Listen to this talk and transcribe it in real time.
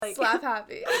like slap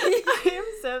happy. I am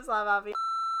so slap happy.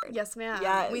 Yes, ma'am.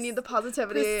 Yes. We need the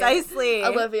positivity. Precisely.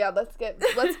 Olivia, let's get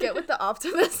with the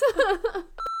optimism.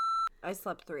 I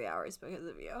slept 3 hours because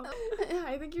of you.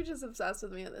 I think you're just obsessed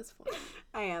with me at this point.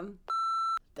 I am.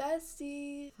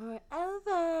 Bestie.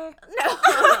 Forever. No,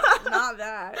 not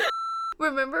that.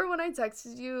 Remember when I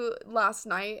texted you last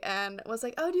night and was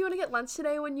like, oh, do you want to get lunch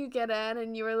today when you get in?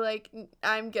 And you were like,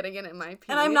 I'm getting it in my pee.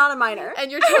 And I'm not a minor.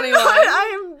 And you're 21.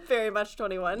 I am very much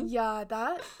 21. Yeah,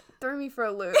 that threw me for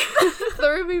a loop.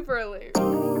 Threw me for a loop.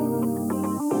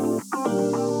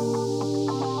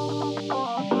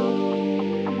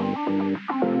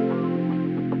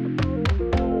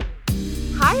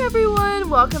 Hi everyone,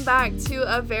 welcome back to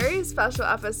a very special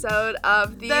episode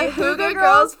of the Hygge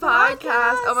Girls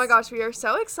podcast. Oh my gosh, we are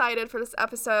so excited for this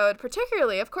episode,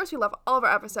 particularly, of course we love all of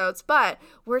our episodes, but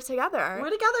we're together.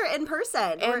 We're together in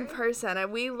person.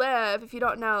 And we live, if you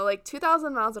don't know, like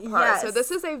 2,000 miles apart. Yes. So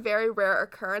this is a very rare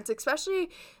occurrence, especially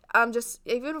just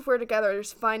even if we're together,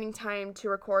 just finding time to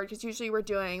record, because usually we're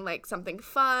doing like something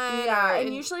fun. Yeah,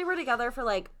 and usually we're together for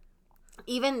like,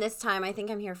 even this time, I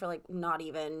think I'm here for like not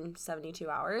even 72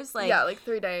 hours. Like, yeah, like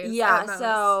 3 days. Yeah,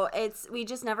 so we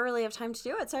just never really have time to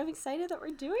do it. So I'm excited that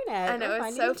we're doing it. I know,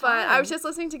 it's so fun. I was just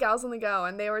listening to Gals on the Go,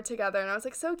 and they were together, and I was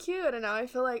like, so cute. And now I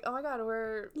feel like, oh my god,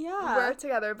 we're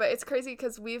together. But it's crazy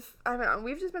because we've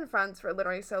just been friends for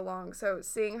literally so long. So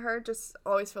seeing her just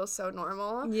always feels so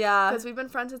normal. Yeah, because we've been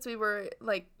friends since we were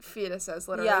like fetuses,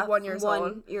 literally 1 year old.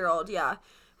 1 year old, yeah,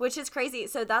 which is crazy.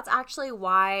 So that's actually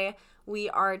why we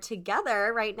are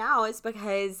together right now, is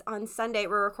because on Sunday,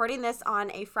 we're recording this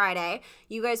on a Friday.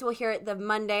 You guys will hear it the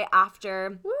Monday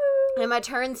after Emma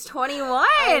turns 21.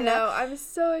 I know, I'm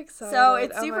so excited. So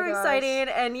it's super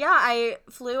exciting. And yeah, I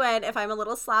flew in. If I'm a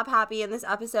little slap happy in this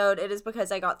episode, it is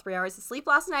because I got 3 hours of sleep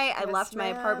last night. I left my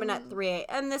apartment at 3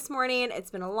 a.m. this morning.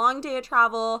 It's been a long day of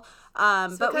travel.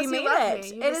 But we made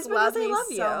it. It is because I love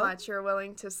you so much. You're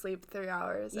willing to sleep 3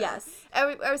 hours. Yes.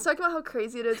 And I was talking about how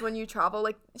crazy it is when you travel.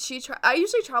 Like I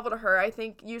usually travel to her. I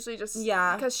think usually just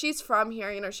because she's from here.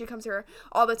 You know, she comes here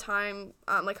all the time.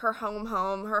 Like her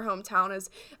hometown is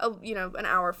an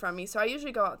hour from me. So I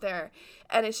usually go out there.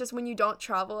 And it's just when you don't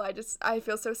travel, I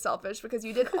feel so selfish because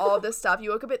you did all this stuff. You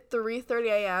woke up at 3:30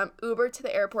 a.m., Ubered to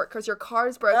the airport because your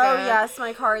car's broken. Oh yes,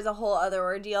 my car is a whole other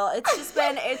ordeal. It's just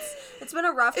been it's been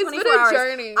a rough 24 it's been a hours.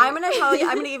 Journey. I'm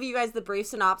gonna give you guys the brief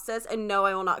synopsis, and no,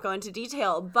 I will not go into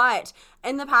detail. But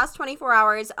in the past 24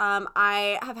 hours,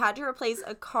 I have had to replace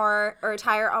a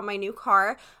tire on my new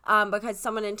car because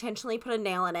someone intentionally put a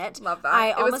nail in it. Love that.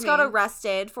 I almost got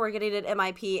arrested for getting an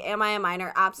MIP. Am I a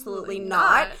minor? Absolutely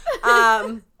not.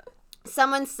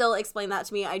 Someone still explained that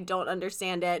to me. I don't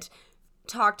understand it.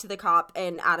 Talk to the cop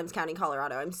in Adams County,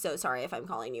 Colorado. I'm so sorry if I'm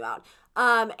calling you out.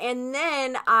 And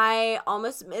then I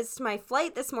almost missed my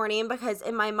flight this morning because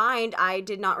in my mind, I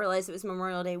did not realize it was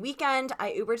Memorial Day weekend.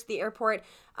 I Ubered to the airport.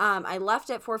 I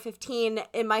left at 4:15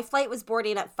 and my flight was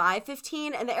boarding at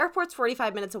 5:15 and the airport's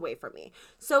 45 minutes away from me.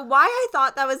 So why I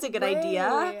thought that was a good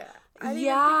idea. I didn't think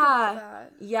about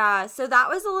that. Yeah. So that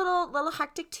was a little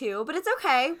hectic too, but it's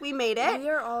okay. We made it. We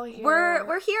are all here.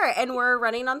 We're here and we're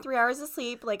running on 3 hours of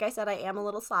sleep. Like I said, I am a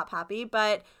little slap happy,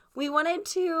 but we wanted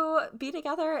to be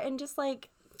together and just like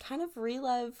kind of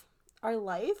relive our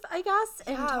life, I guess,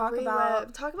 and talk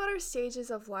about our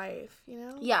stages of life, you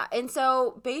know? Yeah. And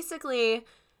so basically,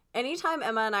 anytime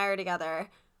Emma and I are together,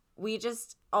 we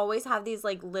just always have these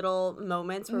like little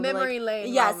moments where memory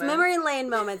lane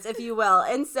moments, if you will.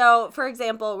 And so, for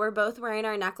example, we're both wearing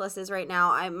our necklaces right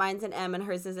now. Mine's an M and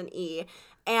hers is an E.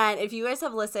 And if you guys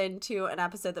have listened to an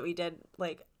episode that we did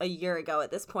like a year ago at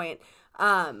this point,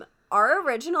 our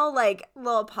original like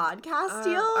little podcast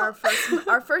deal,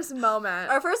 our first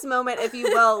moment, if you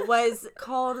will, was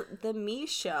called The Me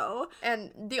Show.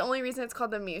 And the only reason it's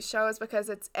called The Me Show is because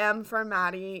it's M for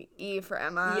Maddie, E for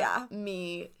Emma. Yeah.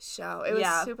 Me Show. It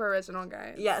was super original,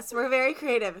 guys. Yes, we're very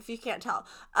creative if you can't tell.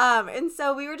 And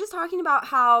so we were just talking about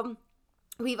how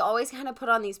we've always kind of put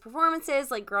on these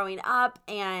performances like growing up,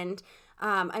 and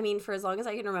I mean, for as long as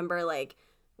I can remember, like,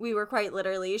 we were quite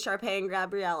literally Sharpay and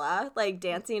Gabriella, like,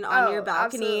 dancing on your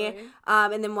balcony. Absolutely.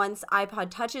 And then once iPod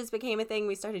Touches became a thing,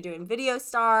 we started doing Video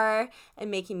Star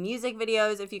and making music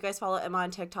videos. If you guys follow Emma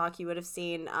on TikTok, you would have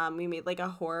seen we made, like, a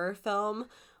horror film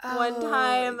one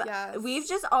time. Yes. We've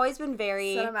just always been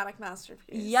very... cinematic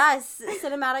masterpiece. Yes,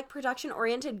 cinematic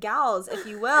production-oriented gals, if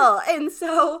you will. And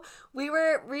so we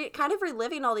were kind of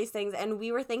reliving all these things, and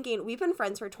we were thinking, we've been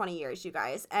friends for 20 years, you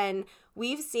guys, and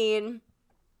we've seen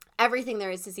everything there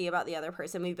is to see about the other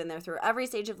person. We've been there through every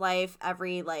stage of life,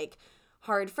 every like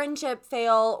hard friendship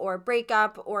fail or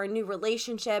breakup or new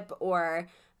relationship or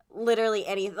literally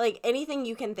anything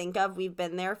you can think of, we've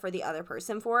been there for the other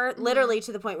person for, literally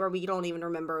to the point where we don't even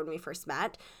remember when we first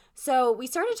met. So we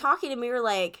started talking and we were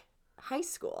like, high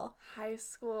school.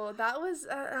 That was,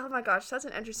 oh my gosh, that's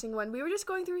an interesting one. We were just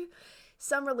going through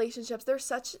some relationships. There's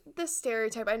such this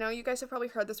stereotype. I know you guys have probably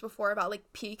heard this before about like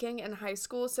peaking in high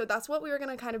school. So that's what we were going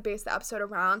to kind of base the episode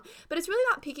around. But it's really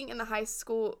not peaking in high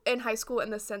school in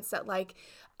the sense that like,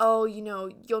 oh, you know,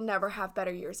 you'll never have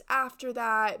better years after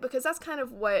that, because that's kind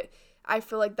of what I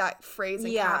feel like that phrase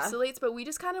encapsulates. But we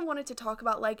just kind of wanted to talk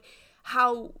about like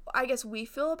how I guess we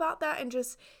feel about that, and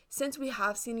just since we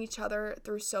have seen each other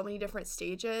through so many different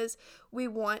stages, we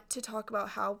want to talk about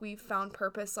how we found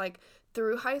purpose like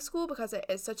through high school, because it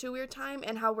is such a weird time,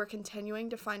 and how we're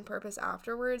continuing to find purpose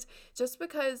afterwards, just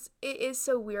because it is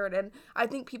so weird. And I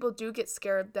think people do get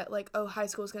scared that like, oh, high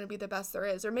school is going to be the best there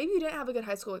is, or maybe you didn't have a good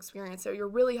high school experience, so you're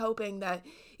really hoping that,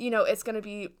 you know, it's going to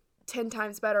be 10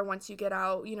 times better once you get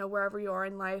out, you know, wherever you are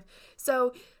in life.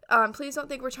 So please don't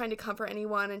think we're trying to comfort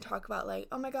anyone and talk about like,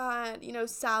 oh my God, you know,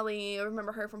 Sally, I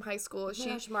remember her from high school.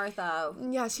 Martha.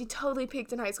 Yeah, she totally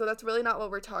peaked in high school. That's really not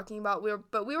what we're talking about. We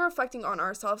were reflecting on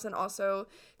ourselves, and also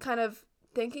kind of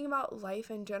thinking about life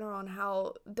in general, and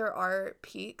how there are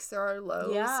peaks, there are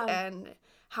lows, and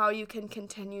how you can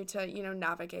continue to, you know,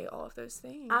 navigate all of those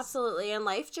things. Absolutely. And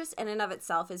life just in and of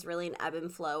itself is really an ebb and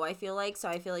flow, I feel like. So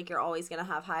I feel like you're always going to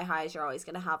have high highs, you're always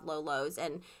going to have low lows.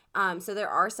 And so there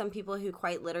are some people who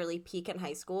quite literally peak in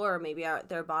high school, or maybe are at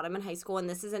their bottom in high school. And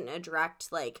this isn't a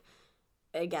direct, like,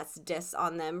 I guess, diss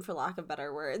on them, for lack of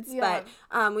better words. Yeah.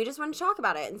 But we just wanted to talk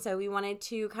about it. And so we wanted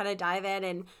to kind of dive in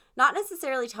and not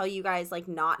necessarily tell you guys, like,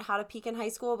 not how to peak in high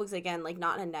school, because, again, like,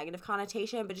 not in a negative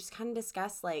connotation, but just kind of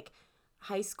discuss, like,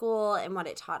 high school and what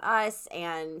it taught us,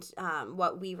 and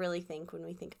what we really think when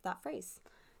we think of that phrase.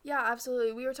 Yeah,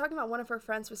 absolutely. We were talking about one of her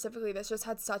friends specifically that's just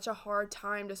had such a hard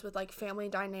time just with like family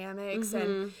dynamics,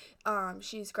 and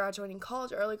she's graduating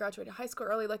college early, graduating high school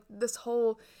early, like this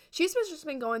whole, she's just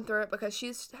been going through it because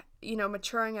she's, you know,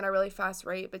 maturing at a really fast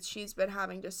rate, but she's been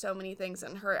having just so many things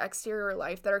in her exterior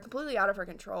life that are completely out of her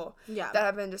control, that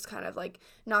have been just kind of like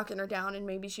knocking her down, and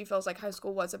maybe she feels like high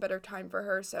school was a better time for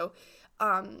her. So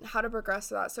how to progress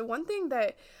to that. So one thing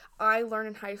that I learned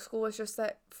in high school is just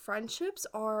that friendships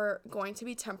are going to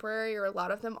be temporary, or a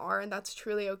lot of them are, and that's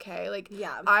truly okay. Like,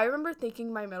 I remember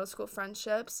thinking my middle school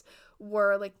friendships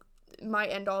were like my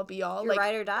end all be all. Your like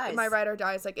ride or dies. My ride or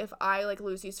dies. Like, if I like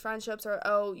lose these friendships, or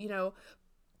oh, you know,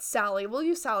 Sally, we'll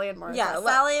use Sally and Martha. Yeah,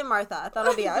 Sally and Martha.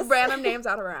 That'll be us. Random names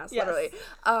out of our ass, literally.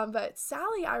 But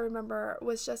Sally, I remember,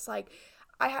 was just like,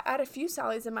 I had a few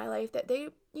Sallys in my life that they,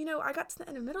 you know, I got to the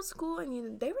end of middle school, and you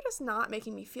know, they were just not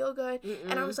making me feel good.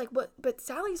 And I was like, what? But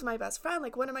Sally's my best friend.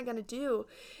 Like, what am I going to do?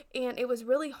 And it was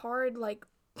really hard, like,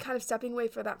 kind of stepping away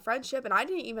from that friendship. And I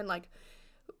didn't even, like,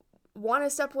 want to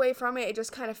step away from it. It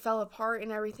just kind of fell apart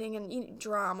and everything, and you know,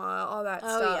 drama, all that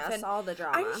stuff. Oh, yes, and all the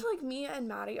drama. I just feel like Mia and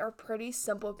Maddie are pretty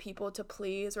simple people to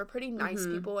please. We're pretty nice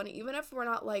people, and even if we're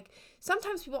not, like,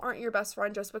 sometimes people aren't your best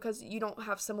friend just because you don't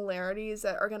have similarities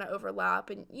that are going to overlap,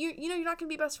 and you know, you're not going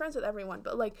to be best friends with everyone.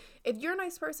 But, like, if you're a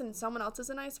nice person and someone else is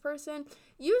a nice person,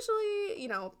 usually, you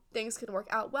know, things can work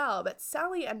out well. But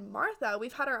Sally and Martha,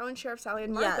 we've had our own share of Sally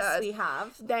and Martha. Yes, we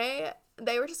have.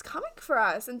 They were just coming for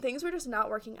us, and things were just not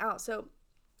working out. So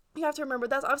you have to remember,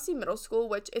 that's obviously middle school,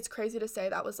 which it's crazy to say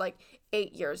that was like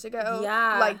 8 years ago.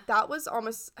 Yeah. Like, that was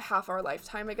almost half our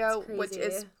lifetime ago, which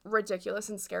is ridiculous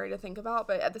and scary to think about,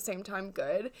 but at the same time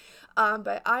good.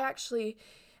 But I actually,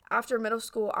 after middle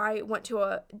school, I went to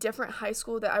a different high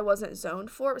school that I wasn't zoned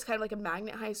for. It was kind of like a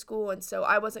magnet high school, and so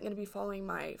I wasn't going to be following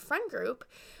my friend group.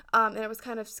 And it was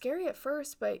kind of scary at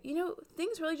first, but, you know,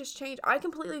 things really just changed. I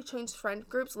completely changed friend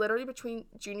groups literally between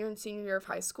junior and senior year of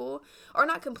high school. Or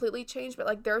not completely changed, but,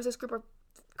 like, there was this group of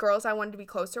girls I wanted to be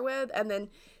closer with, and then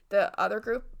the other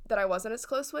group that I wasn't as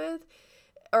close with,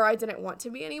 or I didn't want to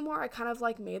be anymore. I kind of,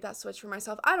 like, made that switch for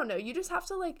myself. I don't know. You just have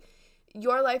to, like,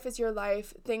 your life is your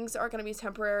life. Things are going to be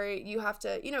temporary. You have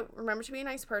to, you know, remember to be a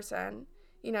nice person,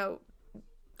 you know,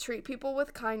 treat people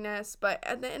with kindness, but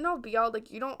at the end all be all,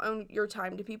 like, you don't own your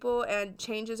time to people, and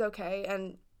change is okay,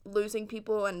 and losing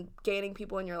people and gaining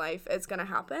people in your life is gonna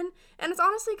happen, and it's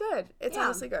honestly good. It's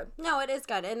honestly good. No, it is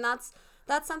good, and that's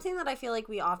something that I feel like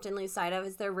we often lose sight of,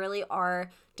 is there really are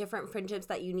different friendships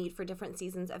that you need for different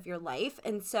seasons of your life.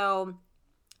 And so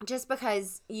just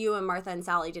because you and Martha and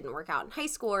Sally didn't work out in high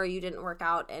school, or you didn't work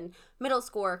out in middle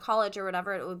school or college or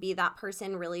whatever it would be, that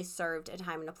person really served a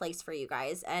time and a place for you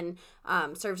guys, and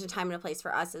served a time and a place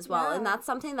for us as well. And that's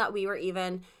something that we were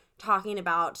even talking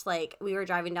about, like, we were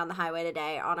driving down the highway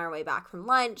today on our way back from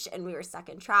lunch, and we were stuck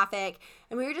in traffic,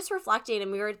 and we were just reflecting,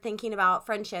 and we were thinking about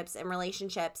friendships and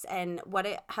relationships and what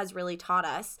it has really taught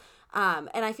us. And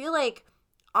I feel like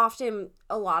often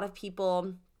a lot of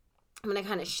people, I'm going to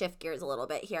kind of shift gears a little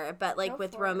bit here, but like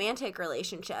with romantic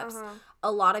relationships,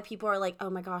 a lot of people are like, oh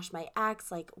my gosh, my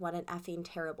ex, like, what an effing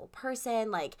terrible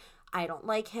person. Like, I don't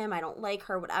like him. I don't like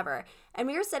her, whatever. And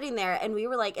we were sitting there and we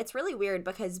were like, it's really weird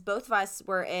because both of us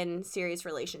were in serious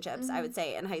relationships, I would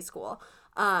say, in high school.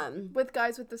 With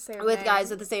guys with the same name. With guys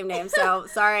with the same name. So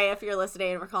sorry if you're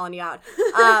listening, we're calling you out.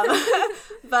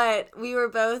 But we were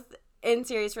both in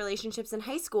serious relationships in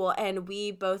high school, and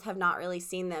we both have not really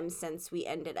seen them since we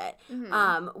ended it,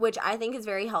 which I think is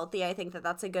very healthy. I think that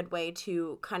that's a good way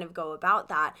to kind of go about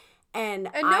that. And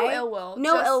no ill will.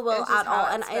 No ill will at all.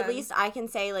 And at least I can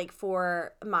say, like,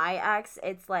 for my ex,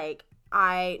 it's like,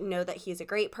 I know that he's a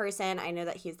great person. I know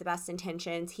that he has the best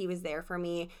intentions. He was there for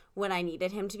me when I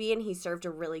needed him to be, and he served a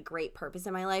really great purpose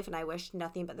in my life, and I wish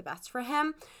nothing but the best for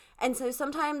him. And so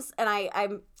sometimes, and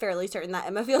I'm fairly certain that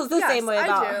Emma feels the same way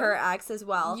about her ex as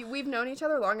well. We've known each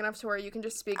other long enough to where you can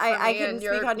just speak for I me can and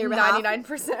speak you're on your behalf.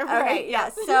 99% right. Okay,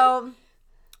 yes. So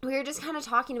we were just kind of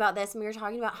talking about this, and we were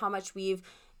talking about how much we've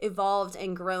evolved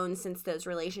and grown since those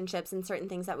relationships and certain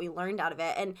things that we learned out of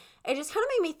it. And it just kind of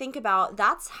made me think about,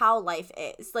 that's how life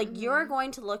is. Like, you're going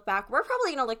to look back, we're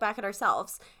probably going to look back at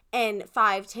ourselves in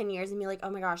 5-10 years and be like, oh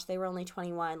my gosh, they were only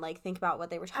 21. Like, think about what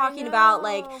they were talking about.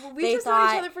 Like, we just know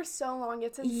each other for so long.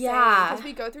 It's insane. Yeah. Because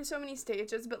we go through so many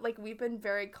stages, but like, we've been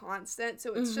very constant.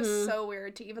 So it's just so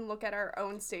weird to even look at our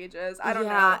own stages. I don't know.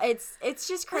 Yeah, it's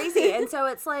just crazy. And so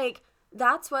it's like,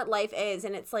 that's what life is.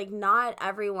 And it's like, not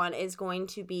everyone is going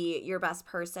to be your best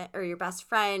person or your best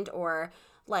friend or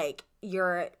like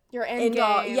your end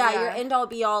all. Yeah, your end all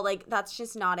be all. Like, that's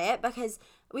just not it, because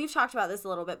we've talked about this a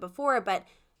little bit before, but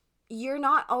you're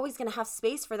not always going to have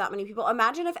space for that many people.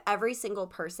 Imagine if every single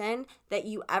person that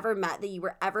you ever met, that you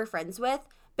were ever friends with,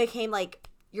 became like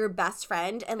your best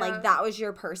friend and like that was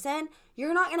your person.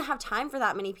 You're not going to have time for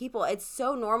that many people. It's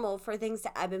so normal for things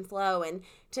to ebb and flow and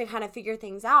to kind of figure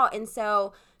things out. And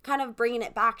so kind of bringing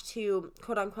it back to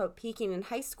quote unquote peaking in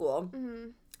high school,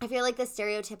 I feel like the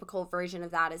stereotypical version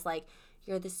of that is like,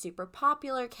 you're the super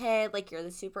popular kid, like you're the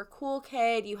super cool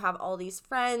kid, you have all these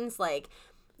friends, like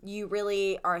you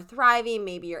really are thriving,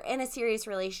 maybe you're in a serious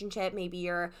relationship, maybe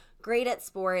you're great at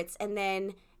sports, and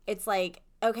then it's like,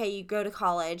 okay, you go to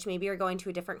college, maybe you're going to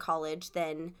a different college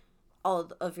than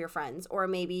all of your friends, or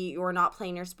maybe you're not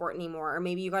playing your sport anymore, or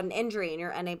maybe you got an injury and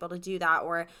you're unable to do that,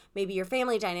 or maybe your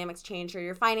family dynamics changed, or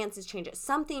your finances changed,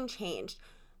 something changed.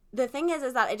 The thing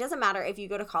is that it doesn't matter if you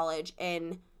go to college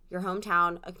in your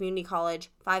hometown, a community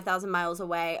college, 5,000 miles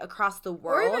away, across the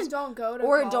world. Or even don't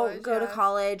go to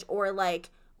college, or like,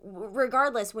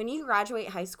 regardless, when you graduate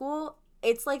high school,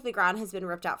 it's like the ground has been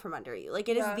ripped out from under you. Like,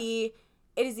 it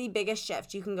is the biggest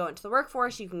shift. You can go into the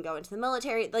workforce, you can go into the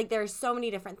military, like there's so many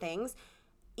different things.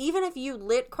 Even if you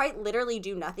quite literally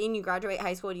do nothing, you graduate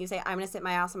high school and you say, I'm going to sit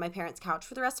my ass on my parents' couch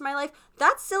for the rest of my life,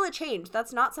 that's still a change.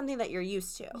 That's not something that you're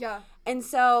used to. Yeah. And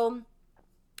so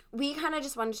we kind of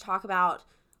just wanted to talk about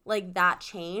like that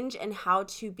change and how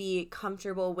to be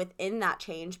comfortable within that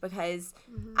change, because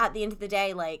at the end of the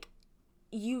day, like,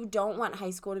 you don't want high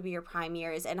school to be your prime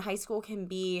years, and high school can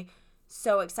be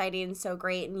so exciting and so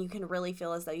great, and you can really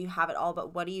feel as though you have it all,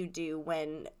 but what do you do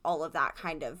when all of that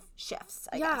kind of shifts,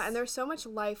 I guess? And there's so much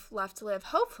life left to live,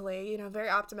 hopefully, very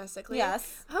optimistically.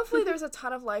 Yes. Hopefully there's a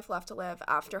ton of life left to live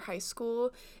after high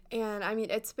school, and I mean,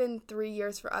 it's been 3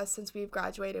 years for us since we've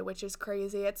graduated, which is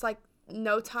crazy. It's like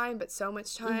no time, but so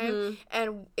much time,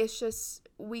 and it's just,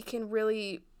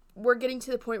 we're getting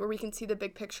to the point where we can see the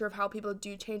big picture of how people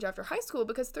do change after high school,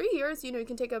 because 3 years, you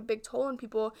can take a big toll on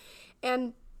people.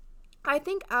 And I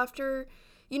think after,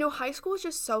 high school is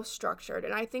just so structured,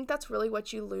 and I think that's really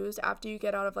what you lose after you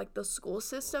get out of, like, the school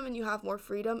system and you have more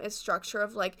freedom, is structure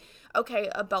of, like, okay,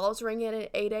 a bell's ringing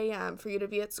at 8 a.m. for you to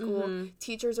be at school,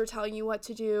 teachers are telling you what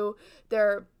to do,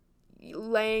 they're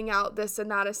laying out this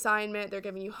and that assignment, they're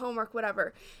giving you homework,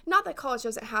 whatever. Not that college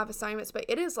doesn't have assignments, but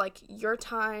it is, like, your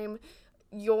time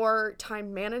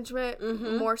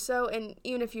management more so. And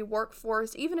even if you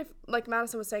workforce, even if, like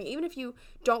Madison was saying, even if you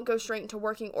don't go straight into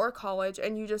working or college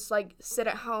and you just like sit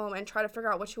at home and try to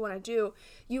figure out what you want to do,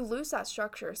 you lose that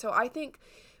structure. So I think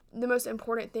the most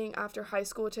important thing after high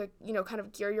school to, kind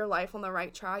of gear your life on the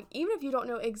right track, even if you don't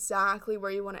know exactly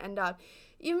where you want to end up,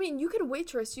 you can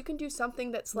waitress, you can do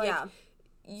something that's like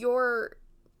your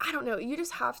I don't know, you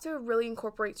just have to really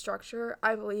incorporate structure,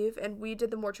 I believe, and we did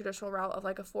the more traditional route of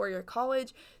like a 4-year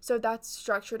college, so that's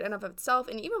structured in of itself.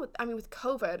 And even with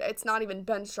COVID, it's not even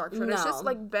been structured. No. It's just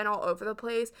like been all over the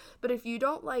place. But if you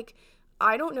don't like,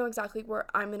 I don't know exactly where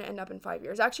I'm going to end up in 5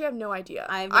 years. Actually, I have no idea.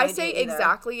 I say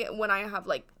exactly when I have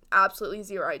like absolutely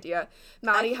zero idea.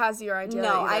 Maddie has zero idea.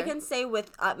 No, either. I can say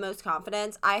with utmost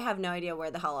confidence, I have no idea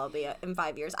where the hell I'll be in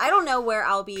 5 years. I don't know where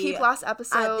I'll be. Peep last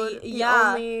episode. The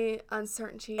only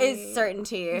uncertainty is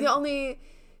certainty. The only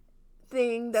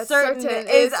thing that's certain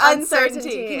is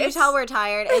uncertainty. Can you tell we're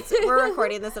tired? We're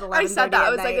recording this at 11:30 I said that. I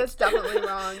was night. like, it's definitely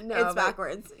wrong. No, it's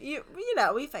backwards. You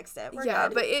know, we fixed it. We're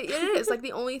good. But it is like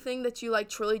the only thing that you like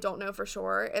truly don't know for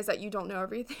sure is that you don't know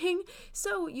everything.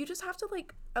 So you just have to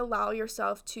like allow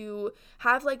yourself to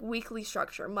have like weekly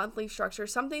structure, monthly structure,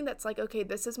 something that's like, okay,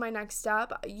 this is my next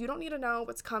step. You don't need to know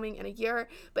what's coming in a year,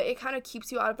 but it kind of keeps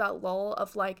you out of that lull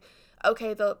of like,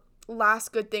 okay, the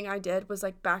last good thing I did was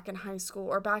like back in high school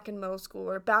or back in middle school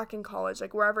or back in college,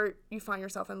 like wherever you find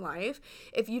yourself in life.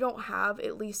 If you don't have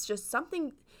at least just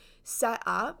something set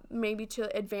up maybe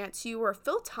to advance you or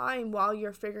fill time while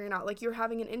you're figuring out, like you're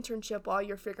having an internship while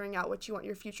you're figuring out what you want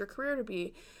your future career to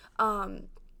be,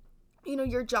 you know,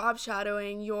 you're job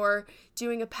shadowing, you're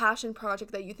doing a passion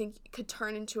project that you think could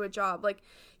turn into a job, like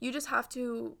you just have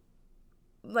to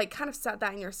like kind of set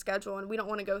that in your schedule. And we don't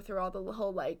want to go through all the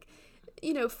whole like,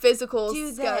 you know, physical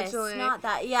scheduling. Not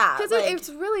that, yeah. Because like, it's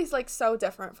really, like, so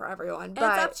different for everyone. But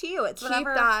it's up to you. It's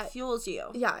whatever fuels you.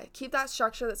 Yeah, keep that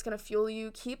structure that's going to fuel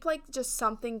you. Keep, like, just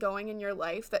something going in your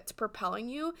life that's propelling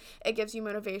you. It gives you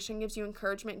motivation, gives you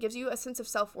encouragement, gives you a sense of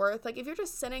self-worth. Like, if you're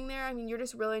just sitting there, I mean, you're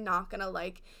just really not going to,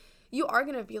 like, you are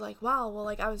going to be like, wow, well,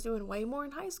 like, I was doing way more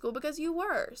in high school because you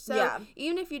were. So,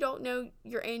 even if you don't know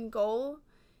your end goal,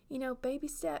 you know, baby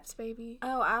steps, baby.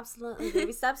 Oh, absolutely.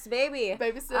 Baby steps, baby.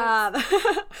 Baby steps.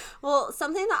 Well,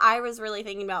 something that I was really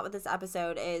thinking about with this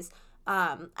episode is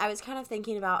I was kind of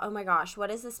thinking about, oh my gosh, what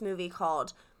is this movie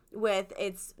called?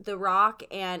 It's The Rock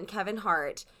and Kevin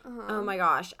Hart. Uh-huh. Oh my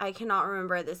gosh, I cannot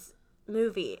remember this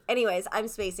movie. Anyways, I'm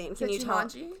spacing. Can you tell?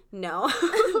 No.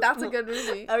 That's a good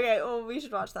movie. Okay, well, we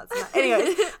should watch that sometime.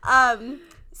 Anyways,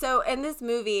 so in this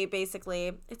movie,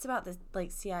 basically, it's about this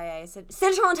like CIA,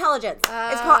 Central Intelligence.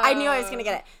 It's called. I knew I was gonna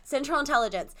get it. Central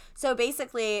Intelligence. So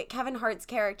basically, Kevin Hart's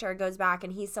character goes back,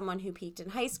 and he's someone who peaked in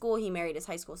high school. He married his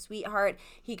high school sweetheart.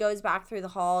 He goes back through the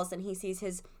halls, and he sees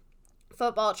his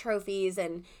football trophies,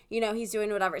 and you know he's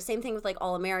doing whatever. Same thing with like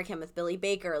All American with Billy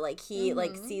Baker. Like he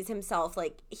like sees himself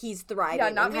like he's thriving. Yeah,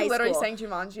 not in me high literally school. saying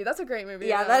Jumanji. That's a great movie.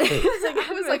 Yeah, that is.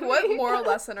 I was like, what moral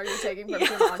lesson are you taking from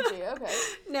Jumanji? Okay.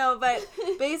 No, but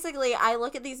basically, I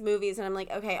look at these movies and I'm like,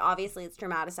 okay, obviously it's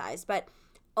dramatized, but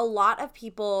a lot of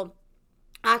people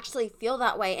actually feel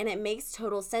that way, and it makes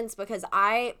total sense because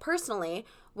I personally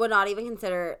would not even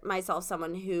consider myself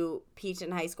someone who peaked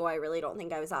in high school. I really don't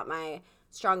think I was at my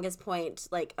strongest point,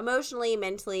 like emotionally,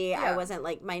 mentally. Yeah. I wasn't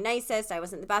like my nicest. I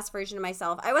wasn't the best version of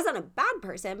myself. I wasn't a bad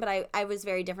person, but I was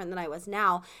very different than I was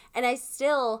now. And I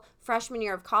still, freshman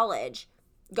year of college,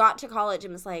 got to college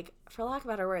and was like, for lack of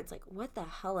better words, like, what the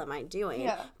hell am I doing?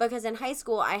 Yeah. Because in high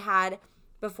school,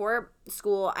 before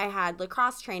school, I had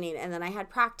lacrosse training, and then I had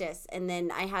practice, and then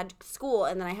I had school,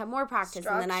 and then I had more practice,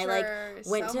 and then I like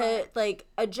went to like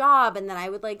a job, and then I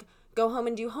would like go home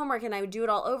and do homework, and I would do it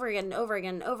all over again and over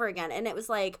again and over again. And it was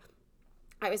like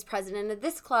I was president of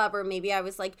this club, or maybe I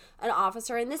was like an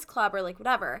officer in this club, or like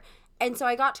whatever. And so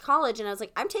I got to college and I was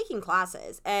like, I'm taking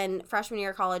classes. And freshman year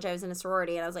of college, I was in a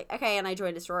sorority, and I was like, okay, and I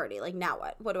joined a sorority. Like, now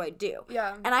what? What do I do?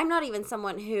 Yeah. And I'm not even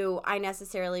someone who I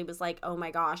necessarily was like, oh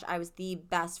my gosh, I was the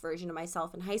best version of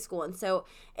myself in high school. And so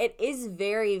it is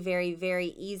very, very, very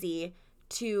easy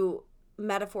to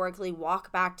metaphorically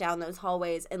walk back down those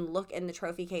hallways and look in the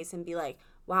trophy case and be like,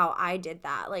 wow, I did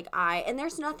that. And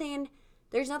there's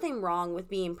nothing wrong with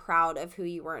being proud of who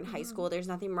you were in high school. There's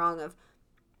nothing wrong of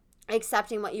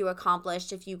accepting what you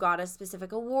accomplished if you got a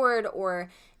specific award, or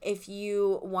if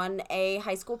you won a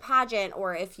high school pageant,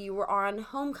 or if you were on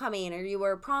homecoming, or you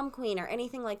were prom queen, or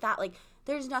anything like that. Like,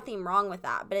 there's nothing wrong with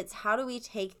that, but it's how do we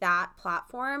take that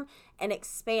platform and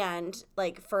expand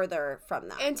like further from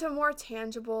that into more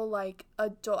tangible, like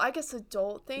adult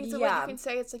things. And what you can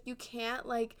say, it's like you can't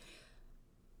like,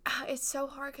 it's so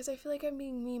hard because I feel like I'm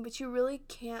being mean, but you really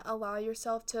can't allow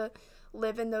yourself to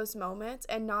live in those moments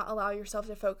and not allow yourself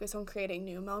to focus on creating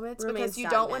new moments, because you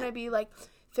don't want to be like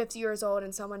 50 years old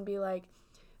and someone be like,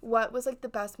 what was like the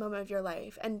best moment of your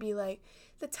life, and be like,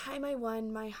 the time I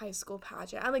won my high school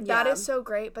pageant. I'm like, that is so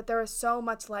great, but there is so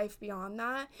much life beyond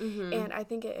that. And I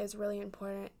think it is really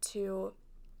important to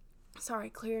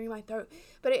clearing my throat.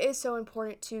 But it is so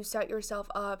important to set yourself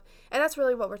up. And that's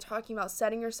really what we're talking about,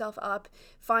 setting yourself up,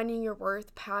 finding your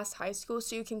worth past high school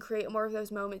so you can create more of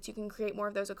those moments, you can create more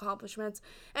of those accomplishments.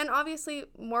 And obviously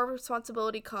more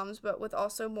responsibility comes, but with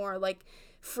also more like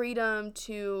freedom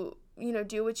to, you know,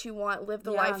 do what you want, live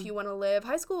the life you want to live.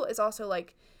 High school is also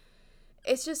like,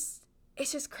 it's just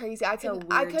crazy. I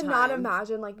could not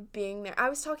imagine like being there. I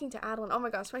was talking to Adeline. Oh my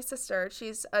gosh, my sister.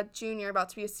 She's a junior, about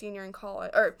to be a senior in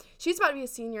college, or she's about to be a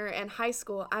senior in high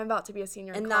school. I'm about to be a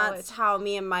senior in college. And that's how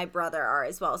me and my brother are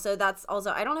as well. So that's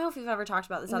also, I don't know if we've ever talked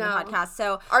about this on the podcast.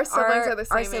 So our siblings are the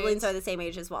same age. Our siblings are the same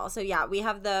age as well. So yeah, we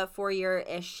have the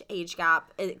 4-year-ish age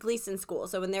gap, at least in school.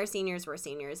 So when they're seniors, we're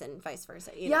seniors, and vice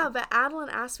versa. You know? But Adeline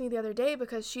asked me the other day,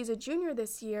 because she's a junior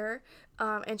this year.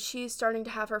 And she's starting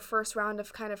to have her first round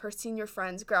of kind of her senior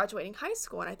friends graduating high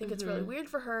school. And I think it's really weird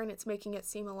for her, and it's making it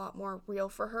seem a lot more real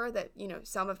for her that, you know,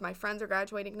 some of my friends are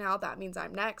graduating now. That means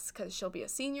I'm next, because she'll be a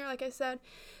senior, like I said.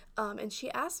 And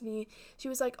she asked me, she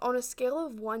was like, on a scale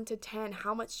of 1 to 10,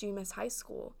 how much do you miss high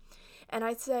school? And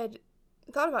I said,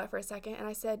 thought about it for a second, and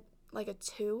I said, like a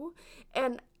 2.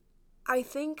 And I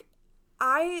think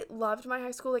I loved my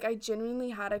high school. Like, I genuinely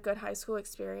had a good high school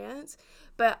experience,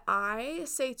 but I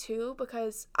say 2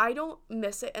 because I don't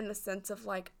miss it in the sense of,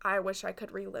 like, I wish I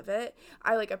could relive it.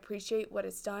 I, like, appreciate what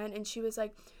it's done. And she was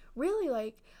like, really?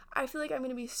 Like, I feel like I'm going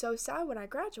to be so sad when I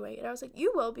graduate. And I was like,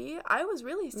 you will be. I was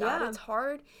really sad. Yeah. It's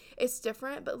hard. It's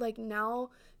different. But, like, now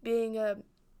being a,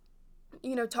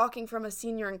 you know, talking from a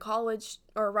senior in college,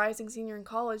 or a rising senior in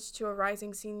college to a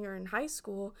rising senior in high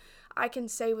school, I can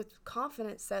say with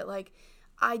confidence that, like,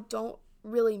 I don't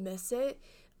really miss it,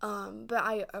 but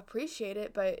I appreciate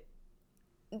it. But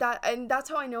that's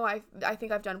how I know I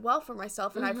think I've done well for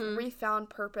myself, and I've refound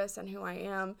purpose and who I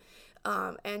am,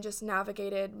 and just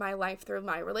navigated my life through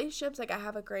my relationships. Like, I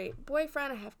have a great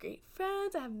boyfriend, I have great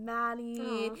friends, I have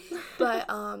Maddie, but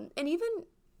and even,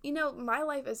 you know, my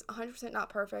life is 100% not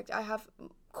perfect. I have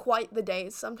quite the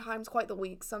days, sometimes quite the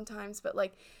weeks, sometimes, but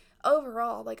like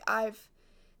overall, like, I've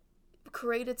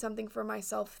created something for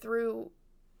myself through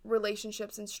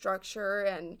relationships and structure,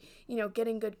 and, you know,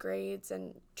 getting good grades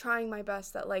and trying my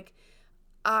best, that, like,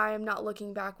 I'm not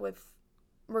looking back with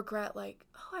regret, like,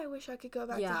 oh, I wish I could go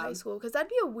back to high school, because that'd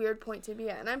be a weird point to be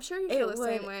at. And I'm sure you feel the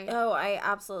same way. Oh, I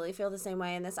absolutely feel the same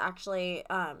way. And this actually,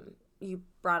 you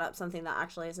brought up something that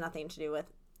actually has nothing to do with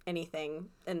anything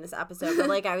in this episode, but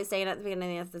like I was saying at the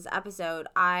beginning of this episode,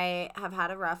 I have had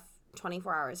a rough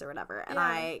 24 hours or whatever, and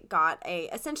I got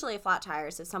essentially a flat tire.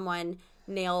 So someone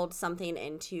nailed something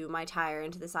into my tire,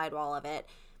 into the sidewall of it,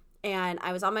 and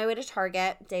I was on my way to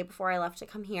Target day before I left to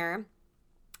come here,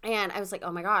 and I was like,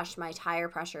 oh my gosh, my tire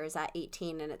pressure is at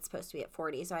 18 and it's supposed to be at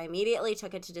 40. So I immediately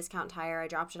took it to Discount Tire. I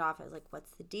dropped it off. I was like,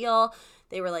 what's the deal?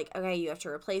 They were like, okay, you have to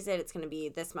replace it. It's going to be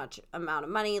this much amount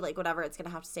of money, like whatever. It's going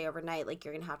to have to stay overnight. Like,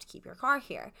 you're going to have to keep your car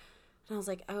here. And I was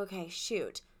like, okay,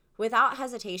 shoot. Without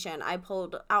hesitation, I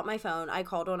pulled out my phone. I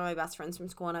called one of my best friends from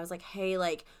school, and I was like, hey,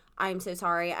 like, I'm so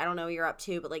sorry. I don't know what you're up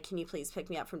to, but, like, can you please pick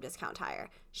me up from Discount Tire?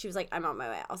 She was like, I'm on my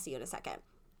way. I'll see you in a second.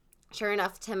 Sure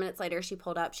enough, 10 minutes later, she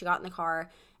pulled up. She got in the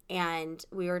car, and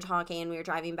we were talking. We were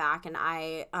driving back, and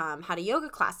I had a yoga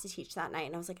class to teach that night.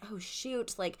 And I was like, oh,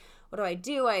 shoot. Like, what do I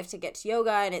do? I have to get to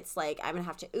yoga, and it's like, I'm going to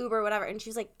have to Uber, whatever. And she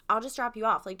was like, I'll just drop you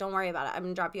off. Like, don't worry about it. I'm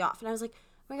going to drop you off. And I was like,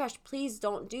 oh, my gosh, please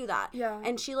don't do that. Yeah.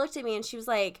 And she looked at me, and she was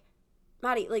like,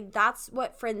 Maddie, like, that's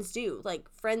what friends do. Like,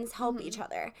 friends help each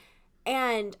other.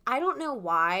 And I don't know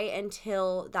why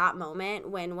until that moment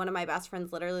when one of my best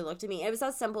friends literally looked at me. It was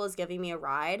as simple as giving me a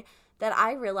ride, that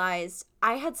I realized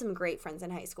I had some great friends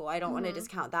in high school. I don't want to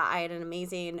discount that. I had an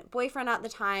amazing boyfriend at the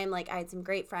time. Like, I had some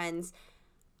great friends.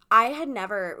 I had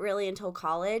never really until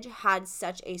college had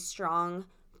such a strong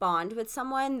bond with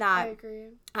someone that I agree.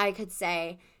 I could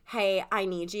say, hey, I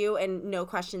need you, and no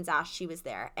questions asked, she was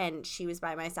there, and she was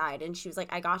by my side, and she was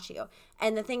like, I got you.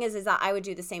 And the thing is that I would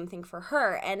do the same thing for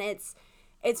her, and it's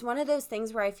one of those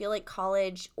things where I feel like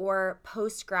college or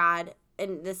post-grad,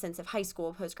 in the sense of high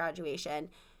school, post-graduation,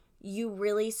 you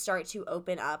really start to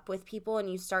open up with people, and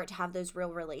you start to have those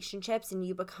real relationships, and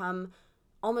you become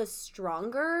almost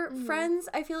stronger friends,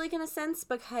 I feel like, in a sense,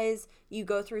 because you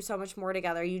go through so much more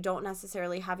together. You don't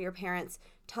necessarily have your parents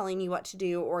telling you what to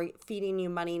do or feeding you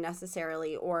money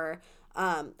necessarily, or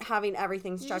having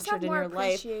everything structured in your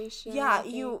life. Yeah,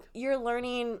 you're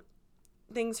learning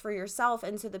things for yourself,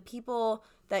 and so the people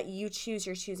that you choose,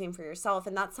 you're choosing for yourself,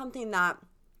 and that's something that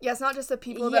it's not just the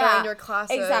people that are in your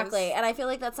classes. Exactly. And I feel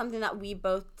like that's something that we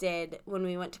both did when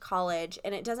we went to college,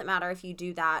 and it doesn't matter if you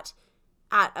do that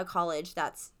at a college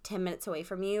that's 10 minutes away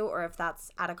from you, or if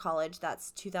that's at a college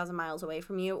that's 2,000 miles away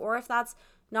from you, or if that's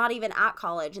not even at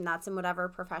college, and that's in whatever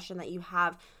profession that you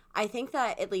have. I think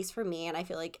that, at least for me, and I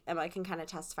feel like Emma can kind of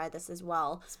testify this as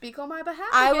well. Speak on my behalf.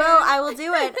 I will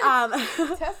do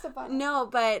it. Testify. No,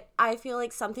 but I feel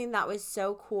like something that was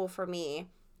so cool for me,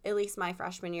 at least my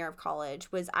freshman year of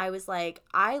college, was I was like,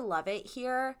 I love it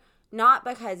here. Not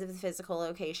because of the physical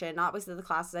location, not because of the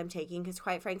classes I'm taking, because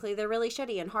quite frankly, they're really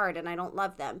shitty and hard, and I don't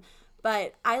love them.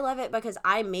 But I love it because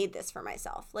I made this for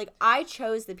myself. Like, I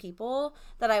chose the people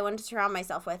that I wanted to surround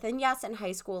myself with. And yes, in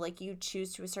high school, like, you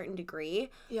choose to a certain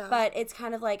degree. Yeah. But it's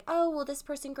kind of like, oh, well, this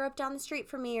person grew up down the street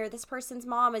from me, or this person's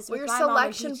mom is with my mom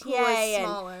in PTA. Your selection pool is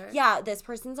smaller. Yeah, this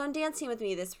person's on dance team with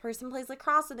me. This person plays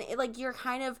lacrosse with me. Like, you're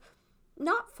kind of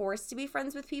not forced to be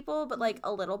friends with people, but, like,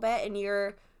 a little bit. And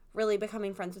you're really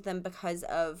becoming friends with them because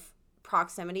of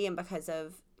proximity and because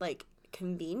of, like,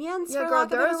 convenience. Yeah, girl,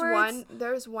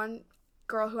 there's one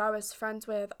girl who I was friends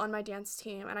with on my dance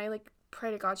team, and I, like,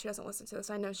 pray to God she doesn't listen to this.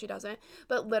 I know she doesn't.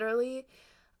 But literally,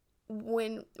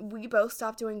 when we both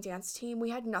stopped doing dance team,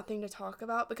 we had nothing to talk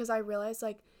about because I realized,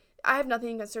 like, I have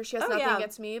nothing against her. She has nothing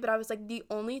against me. But I was like, the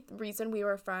only reason we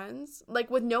were friends,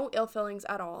 like, with no ill feelings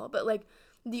at all, but, like,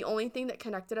 the only thing that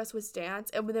connected us was dance.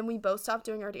 And then we both stopped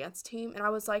doing our dance team. And I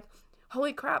was like,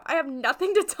 holy crap, I have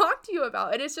nothing to talk to you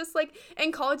about. And it's just like,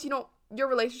 in college, your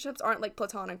relationships aren't, like,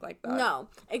 platonic like that. No,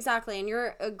 exactly. And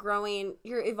you're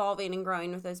evolving and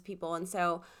growing with those people. And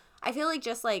so I feel like,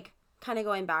 just, like, kind of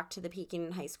going back to the peaking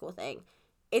in high school thing,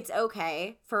 it's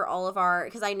okay for all of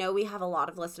because I know we have a lot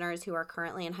of listeners who are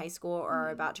currently in high school or are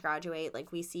about to graduate.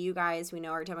 Like, we see you guys, we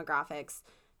know our demographics.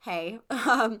 Hey,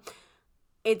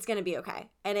 it's going to be okay.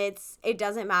 And it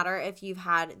doesn't matter if you've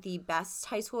had the best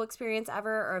high school experience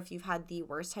ever or if you've had the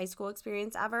worst high school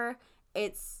experience ever.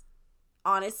 It's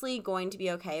honestly going to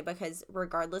be okay, because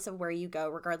regardless of where you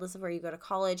go to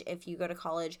college, if you go to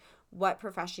college, what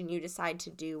profession you decide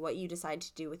to do, what you decide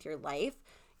to do with your life,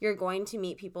 you're going to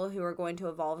meet people who are going to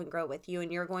evolve and grow with you,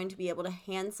 and you're going to be able to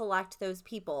hand select those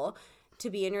people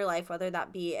to be in your life, whether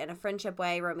that be in a friendship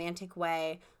way, romantic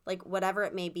way, like, whatever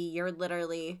it may be. You're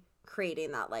literally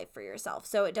creating that life for yourself.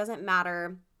 So it doesn't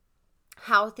matter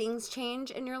how things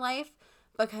change in your life,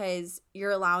 because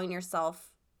you're allowing yourself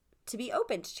to be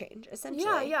open to change,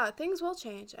 essentially. Yeah, things will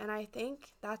change, and I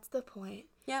think that's the point.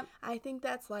 Yep. I think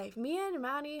that's life. Me and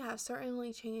Maddie have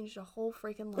certainly changed a whole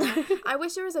freaking lot. I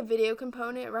wish there was a video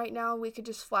component right now. We could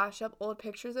just flash up old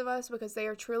pictures of us, because they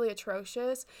are truly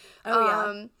atrocious.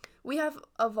 Yeah. We have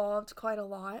evolved quite a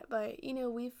lot, but,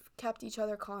 we've kept each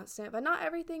other constant. But not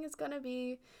everything is going to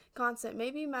be constant.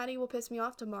 Maybe Maddie will piss me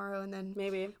off tomorrow, and then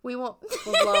maybe we won't.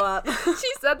 We'll blow up.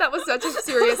 She said that with such a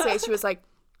serious face. She was like,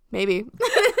 maybe.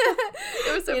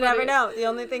 It was so you funny. Never know. The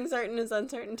only thing certain is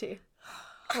uncertainty.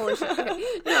 Holy shit. Okay.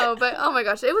 No, but oh my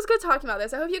gosh, it was good talking about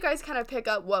this. I hope you guys kind of pick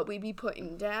up what we be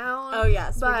putting down. Oh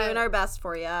yes, we're doing our best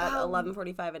for you at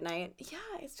 11:45 at night. Yeah,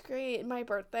 it's great. My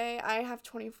birthday, I have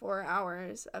 24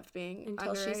 hours of being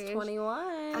until underage. She's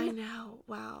 21. I know.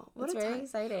 Wow. What a very time.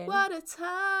 Exciting. What a time.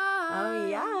 Oh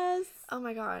yes. Oh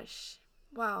my gosh.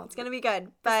 Wow. It's going to be good.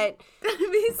 But it's going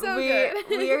to be so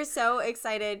good. We are so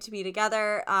excited to be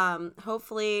together.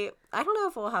 Hopefully, I don't know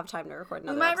if we'll have time to record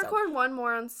another episode. We might record one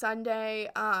more on Sunday.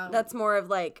 That's more of,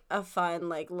 like, a fun,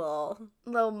 like, little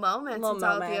moment since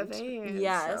I'll be of age.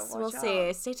 Yes, so we'll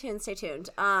see. Stay tuned.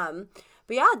 But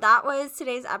yeah, that was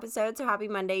today's episode. So happy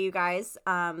Monday, you guys.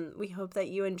 We hope that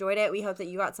you enjoyed it. We hope that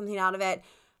you got something out of it.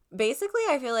 Basically,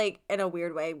 I feel like, in a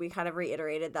weird way, we kind of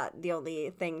reiterated that the only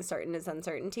thing certain is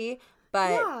uncertainty.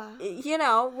 But,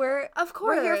 we're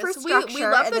here for structure we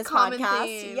love the common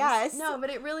themes. Yes. No, but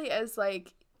it really is,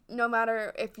 like, no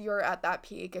matter if you're at that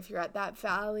peak, if you're at that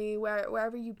valley,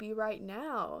 wherever you be right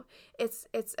now, it's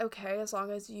okay as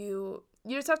long as you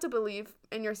just have to believe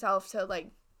in yourself to, like,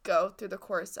 go through the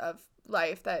course of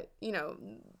life, that,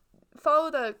 follow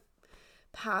the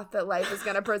path that life is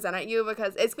going to present at you,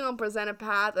 because it's going to present a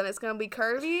path and it's going to be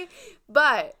curvy,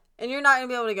 but... And you're not going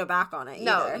to be able to go back on it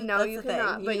either. No, that's you the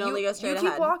cannot. Thing. But you can only go straight ahead. You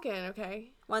keep walking, okay?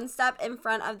 One step in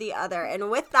front of the other. And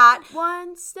with that...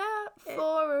 One step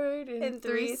forward and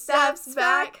 3 steps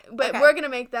back. But okay. We're going to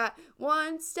make that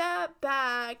 1 step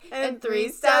back and 3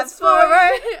 steps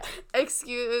forward.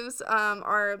 Excuse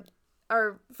our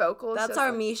vocals. That's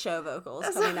our Me Show vocals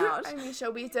coming out. Our Me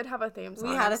Show. We did have a theme song.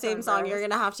 We had a theme song. You're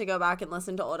going to have to go back and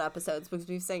listen to old episodes, because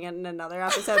we've sang it in another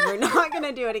episode. We're not going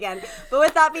to do it again. But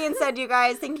with that being said, you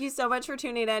guys, thank you so much for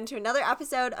tuning in to another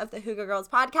episode of the Hygge Girls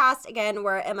podcast. Again,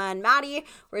 we're Emma and Maddie.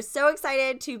 We're so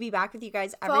excited to be back with you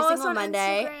guys every single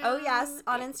Monday. Instagram. Oh, yes,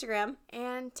 on Instagram.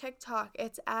 And TikTok.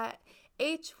 It's at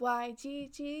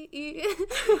HYGGE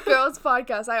Girls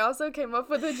Podcast. I also came up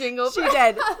with a jingle. She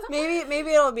did.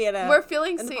 Maybe it'll be in a. We're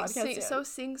feeling so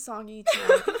sing-songy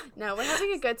tonight. No, we're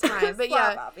having a good time. But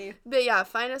yeah,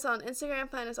 find us on Instagram,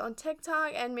 find us on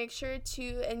TikTok, and make sure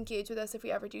to engage with us if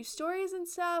we ever do stories and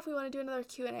stuff. We want to do another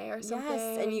Q&A or something.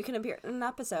 Yes, and you can appear in an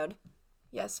episode.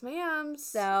 Yes, ma'am.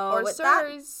 So or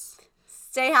sirs.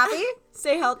 Stay happy,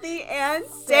 stay healthy, and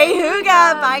stay hygge.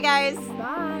 Bye, guys.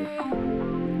 Bye.